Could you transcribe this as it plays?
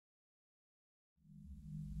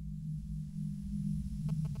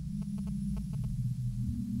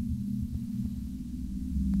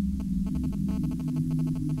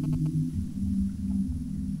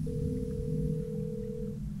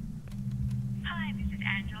Hi, this is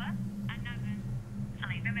Angela. I'm Navin. I'll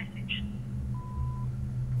leave a message.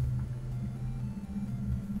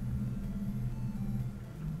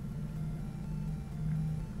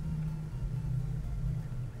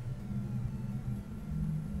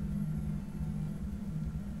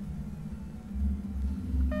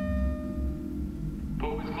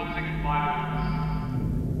 Book is closing in 5 minutes.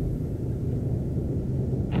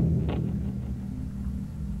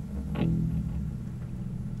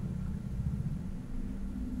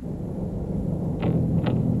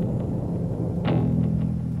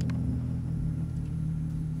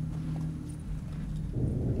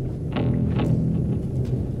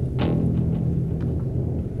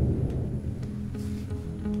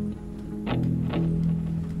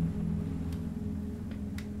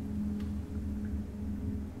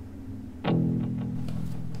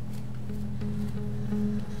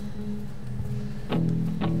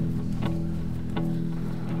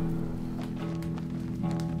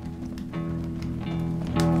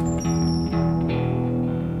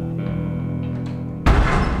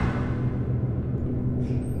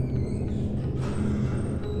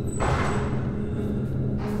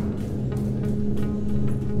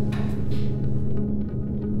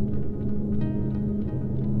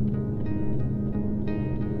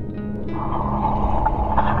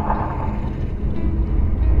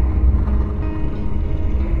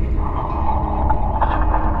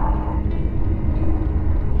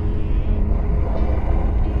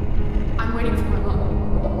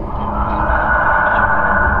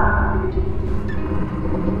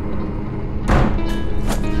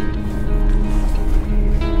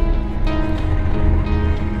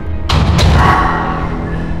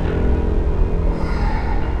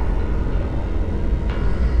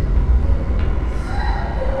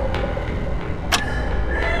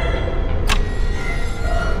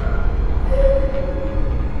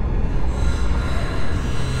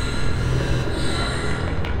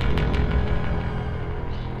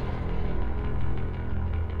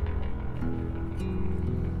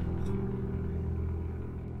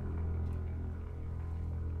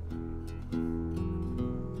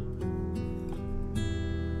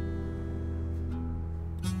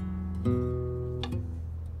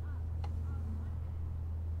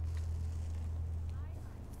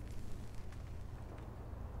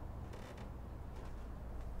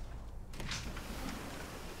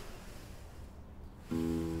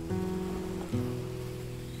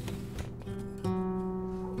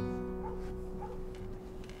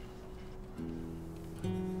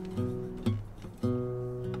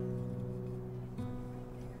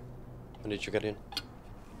 When did you get in?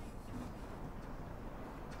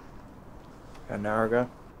 An hour ago.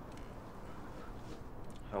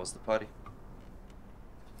 How was the party?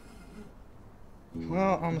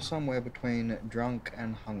 Well, I'm somewhere between drunk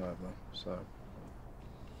and hungover, so...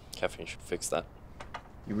 Caffeine should fix that.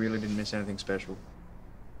 You really didn't miss anything special.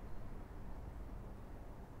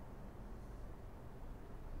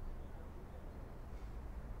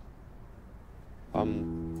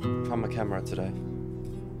 Found my camera today.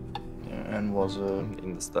 Yeah, and was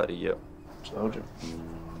in the study, yeah. Told you.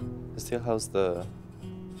 It still has the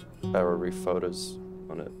barrel reef photos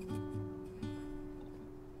on it.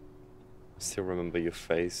 I still remember your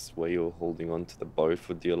face where you were holding on to the boat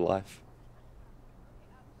for dear life.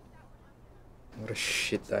 What a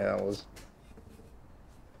shit day that was.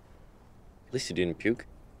 At least you didn't puke.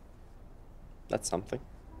 That's something.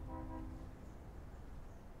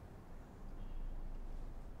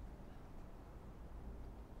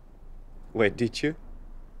 Wait, did you?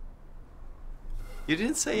 You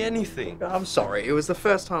didn't say anything. I'm sorry, it was the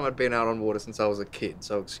first time I'd been out on water since I was a kid,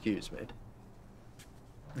 so excuse me.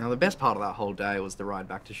 Now, the best part of that whole day was the ride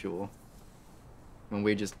back to shore. When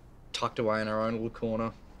we just tucked away in our own little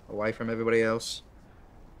corner, away from everybody else,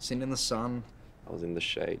 sitting in the sun. I was in the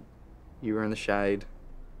shade. You were in the shade.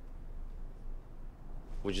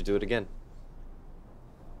 Would you do it again?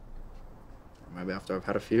 Maybe after I've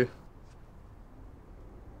had a few.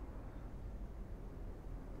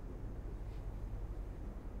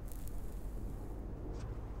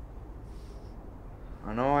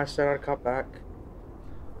 I know I said I'd cut back.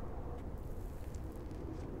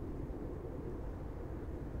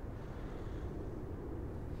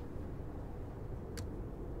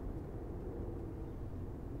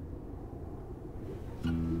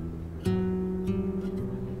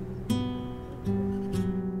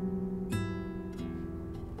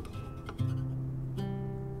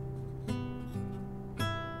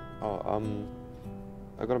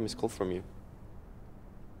 I got a missed call from you.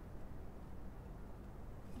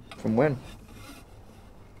 From when?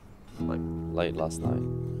 Like, late last night.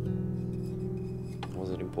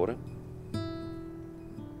 Was it important?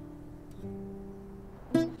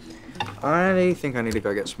 I think I need to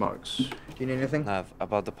go get smokes. Do you need anything? Nav,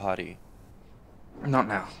 about the party. Not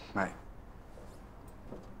now, mate.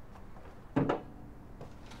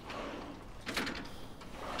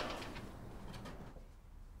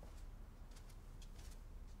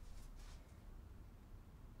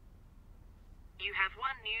 You have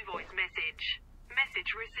one new voice message.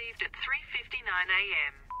 Message received at 3:59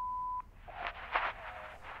 a.m.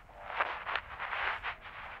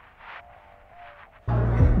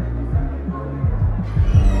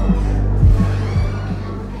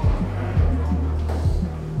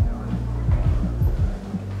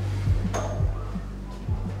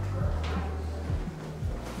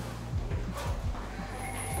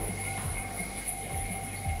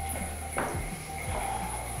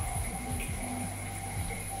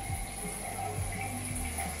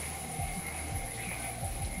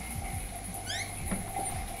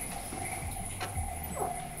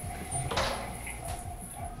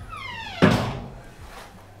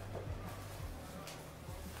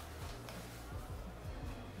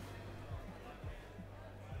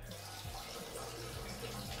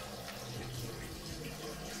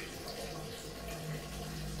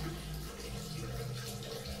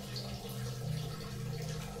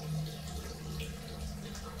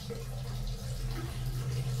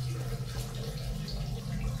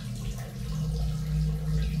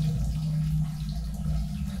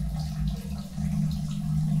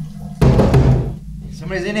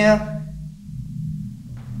 Somebody's in here.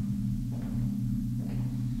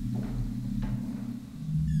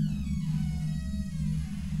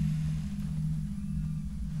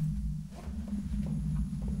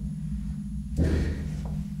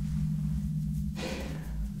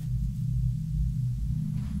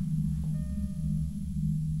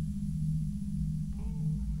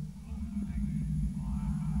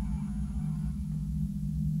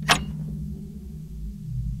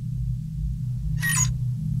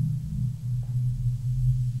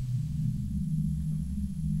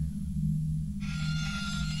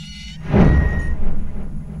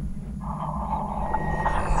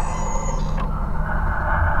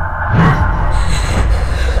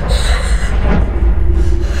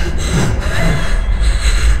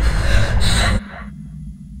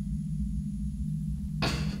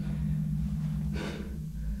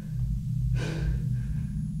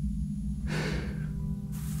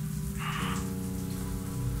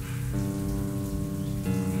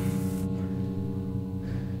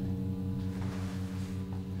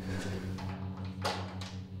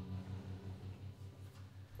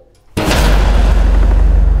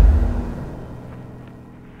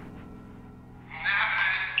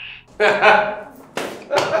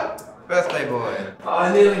 Birthday boy.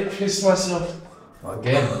 I nearly pissed myself.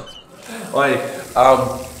 Again. Oi,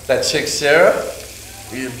 that chick Sarah,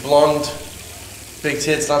 you blonde, big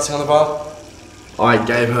tits dancing on the bar. I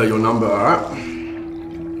gave her your number, alright?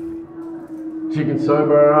 She can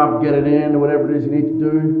sober her up, get it in, whatever it is you need to do.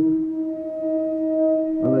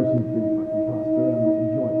 I know she's been fucking passed around like a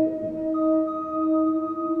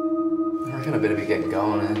joint. I reckon I better be getting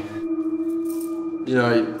going, eh? You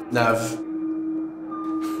know, Nav,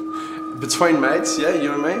 between mates, yeah,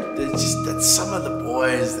 you and me, that's some of the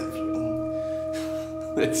boys that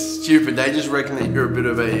it's stupid. They just reckon that you're a bit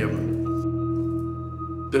of a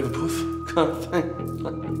poof kind of thing.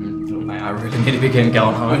 Look, mate, I really need to be getting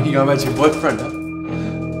going home. You going back to your boyfriend, huh?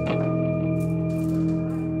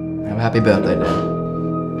 Have a happy birthday, Dad.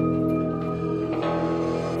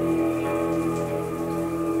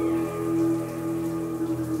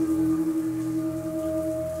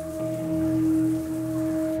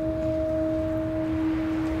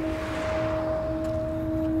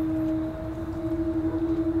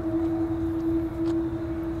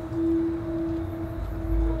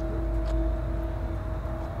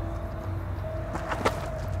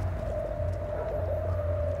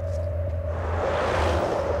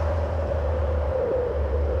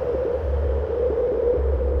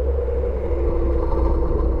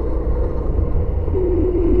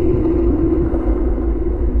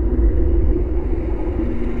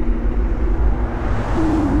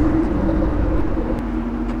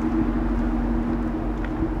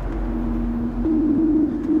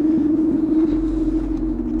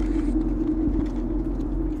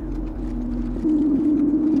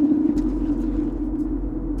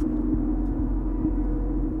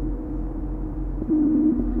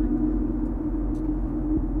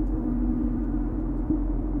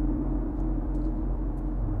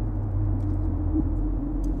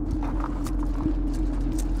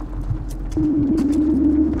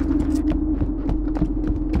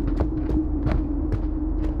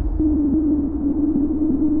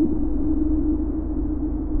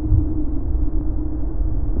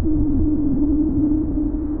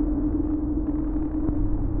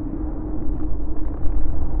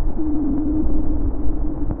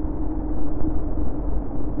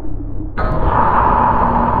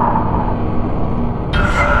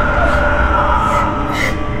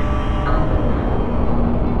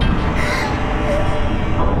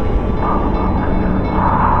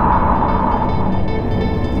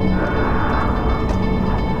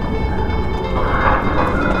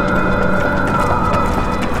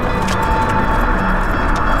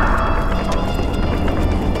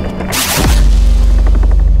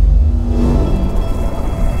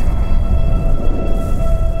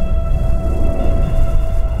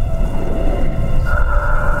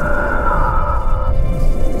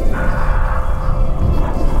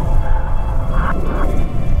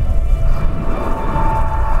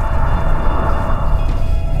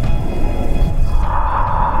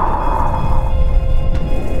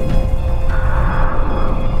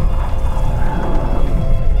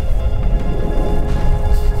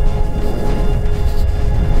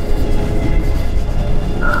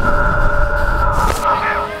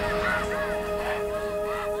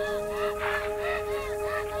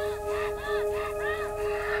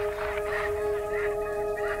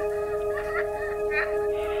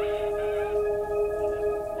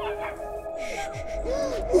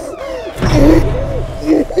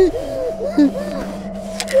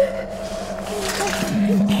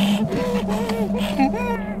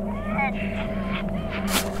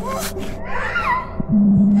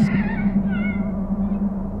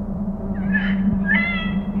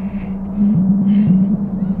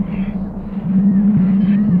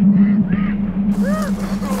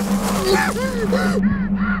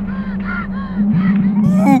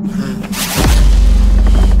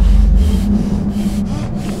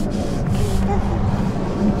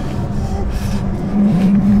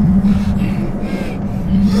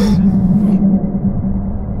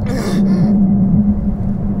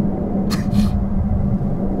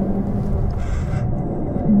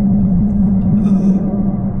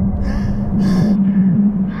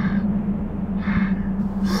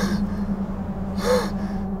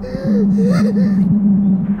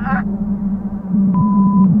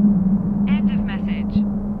 End of message.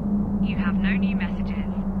 You have no new messages.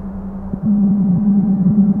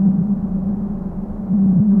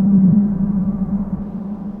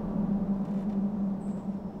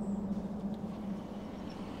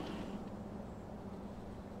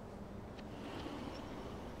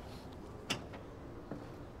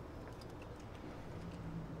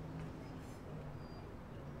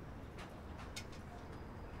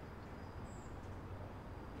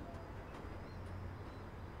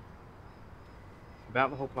 About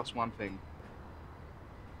the whole +1 thing.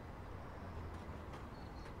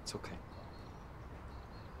 It's okay.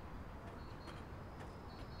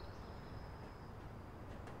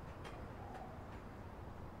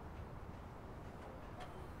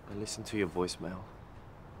 I listened to your voicemail.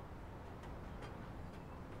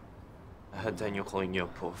 I heard Daniel calling you a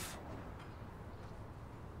poof.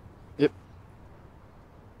 Yep.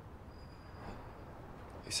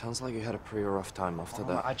 It sounds like you had a pretty rough time after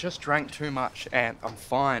that. I just drank too much, and I'm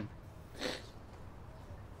fine.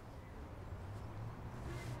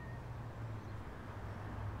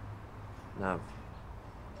 Nav.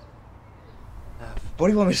 What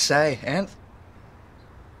do you want me to say, Ant?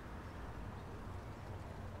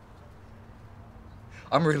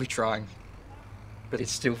 I'm really trying, but it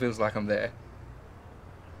still feels like I'm there.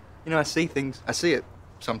 You know, I see things. I see it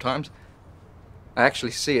sometimes. I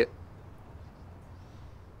actually see it.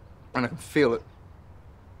 And I can feel it.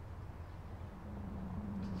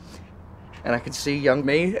 And I can see young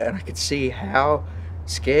me, and I can see how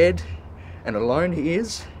scared and alone he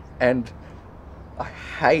is, and I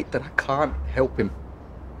hate that I can't help him.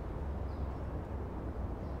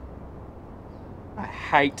 I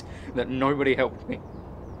hate that nobody helped me.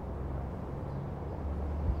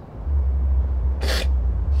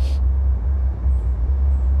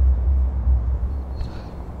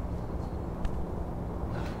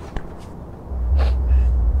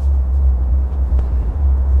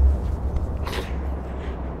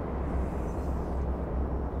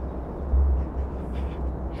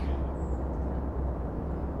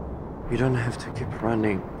 You don't have to keep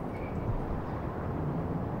running.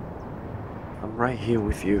 I'm right here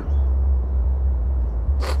with you.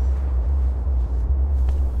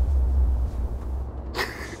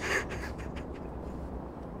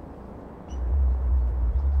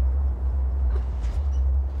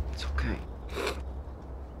 It's okay.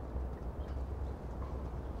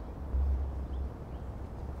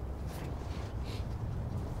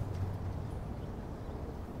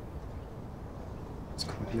 It's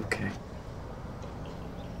gonna be okay.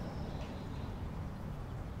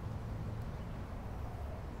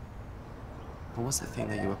 What was the thing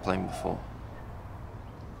that you were playing before?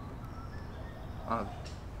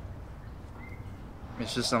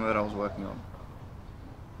 It's just something that I was working on.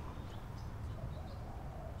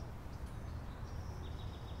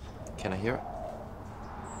 Can I hear it?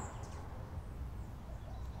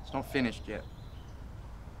 It's not finished yet.